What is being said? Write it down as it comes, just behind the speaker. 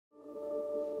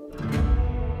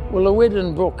Well, the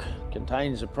Widden Brook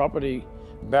contains a property,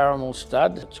 Baramul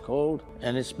Stud it's called,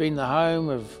 and it's been the home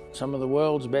of some of the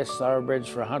world's best thoroughbreds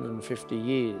for 150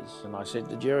 years. And I said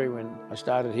to Jerry when I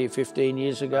started here 15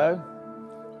 years ago,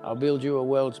 I'll build you a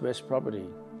world's best property.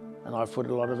 And I've put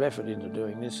a lot of effort into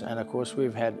doing this. And of course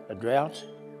we've had a drought,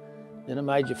 then a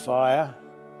major fire,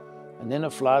 and then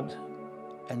a flood.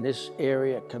 And this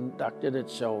area conducted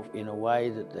itself in a way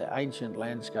that the ancient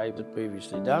landscape had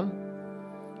previously done.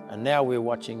 And now we're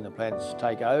watching the plants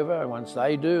take over, and once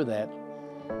they do that,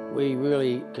 we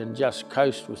really can just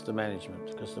coast with the management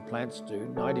because the plants do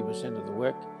 90% of the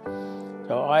work.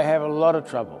 So I have a lot of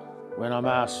trouble when I'm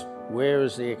asked, where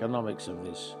is the economics of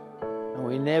this? And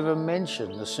we never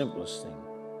mention the simplest thing.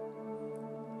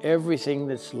 Everything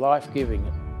that's life-giving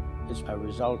is a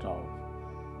result of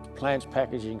plants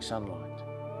packaging sunlight.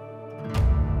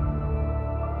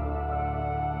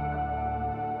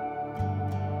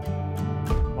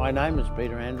 My name is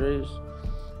Peter Andrews.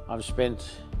 I've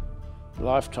spent a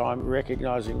lifetime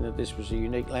recognising that this was a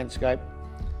unique landscape.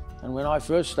 And when I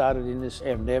first started in this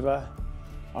endeavour,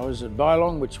 I was at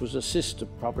Bylong, which was a sister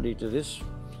property to this,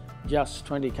 just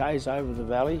 20 k's over the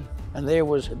valley. And there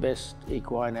was the best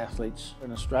equine athletes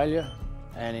in Australia,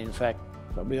 and in fact,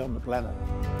 probably on the planet.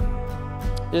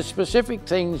 There's specific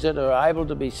things that are able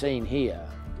to be seen here.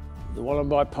 The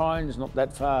Wollombi Pine is not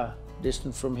that far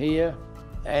distant from here.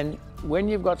 And when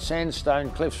you've got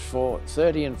sandstone cliffs for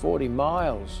 30 and 40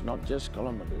 miles, not just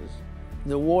kilometres,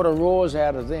 the water roars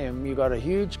out of them. You've got a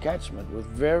huge catchment with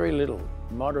very little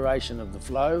moderation of the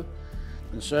flow.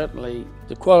 And certainly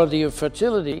the quality of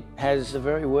fertility has the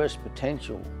very worst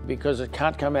potential because it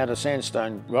can't come out of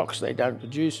sandstone rocks. They don't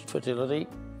produce fertility.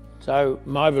 So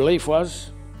my belief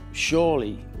was,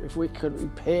 surely if we could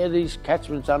repair these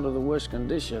catchments under the worst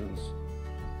conditions,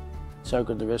 so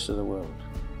could the rest of the world.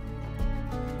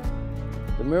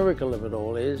 The miracle of it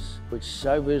all is, it's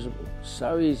so visible,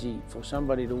 so easy for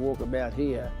somebody to walk about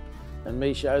here and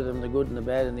me show them the good and the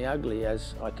bad and the ugly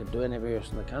as I could do anywhere else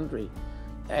in the country.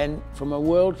 And from a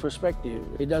world perspective,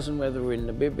 it doesn't matter whether we're in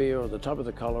Namibia or the top of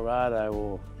the Colorado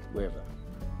or wherever.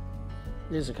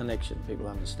 There's a connection people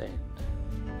understand.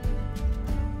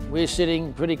 We're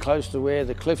sitting pretty close to where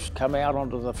the cliffs come out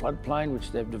onto the floodplain,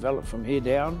 which they've developed from here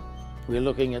down. We're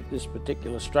looking at this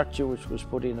particular structure, which was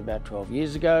put in about 12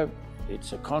 years ago.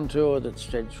 It's a contour that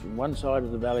stretched from one side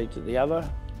of the valley to the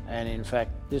other. And in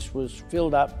fact, this was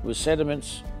filled up with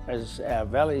sediments as our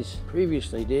valleys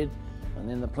previously did. And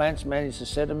then the plants managed the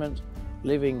sediment,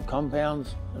 living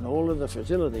compounds and all of the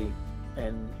fertility.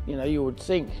 And you know, you would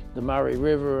think the Murray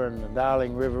River and the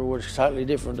Darling River were totally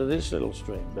different to this little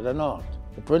stream, but they're not.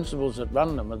 The principles that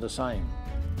run them are the same.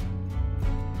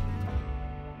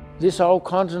 This whole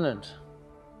continent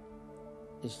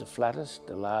is the flattest,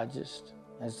 the largest,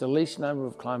 has the least number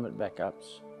of climate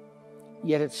backups,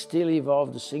 yet it still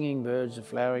evolved the singing birds, the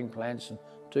flowering plants, and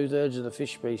 2/3 of the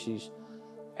fish species,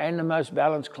 and the most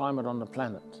balanced climate on the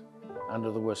planet under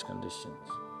the worst conditions.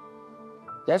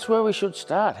 That's where we should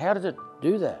start. How does it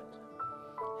do that?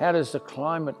 How does the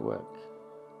climate work?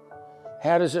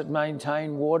 How does it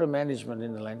maintain water management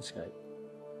in the landscape?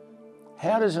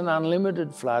 How does an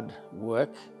unlimited flood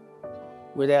work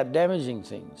without damaging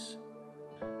things?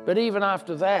 But even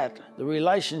after that, the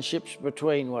relationships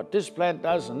between what this plant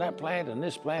does and that plant and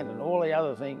this plant and all the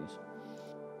other things,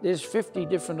 there's 50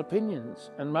 different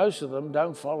opinions, and most of them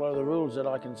don't follow the rules that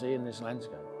I can see in this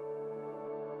landscape.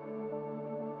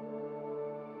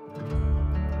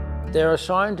 There are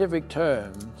scientific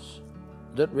terms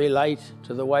that relate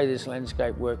to the way this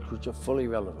landscape works which are fully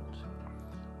relevant.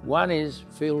 One is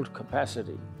field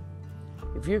capacity.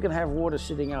 If you can have water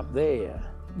sitting up there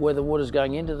where the water's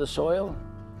going into the soil,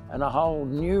 and a whole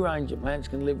new range of plants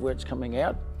can live where it's coming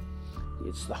out,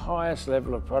 it's the highest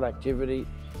level of productivity.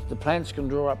 The plants can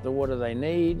draw up the water they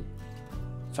need,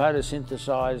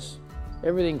 photosynthesize,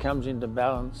 everything comes into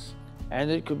balance, and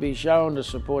it could be shown to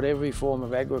support every form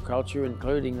of agriculture,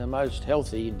 including the most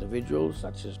healthy individuals,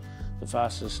 such as the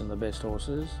fastest and the best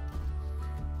horses.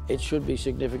 It should be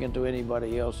significant to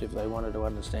anybody else if they wanted to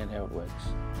understand how it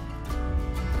works.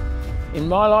 In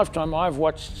my lifetime, I've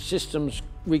watched systems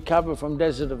recover from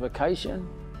desertification,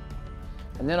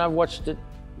 and then I've watched it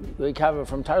recover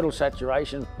from total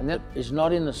saturation, and that is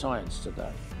not in the science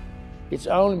today. It's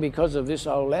only because of this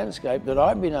old landscape that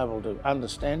I've been able to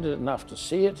understand it enough to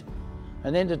see it,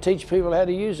 and then to teach people how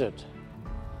to use it.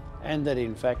 And that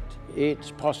in fact,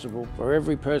 it's possible for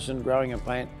every person growing a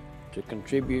plant to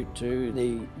contribute to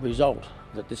the result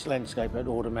that this landscape had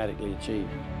automatically achieved.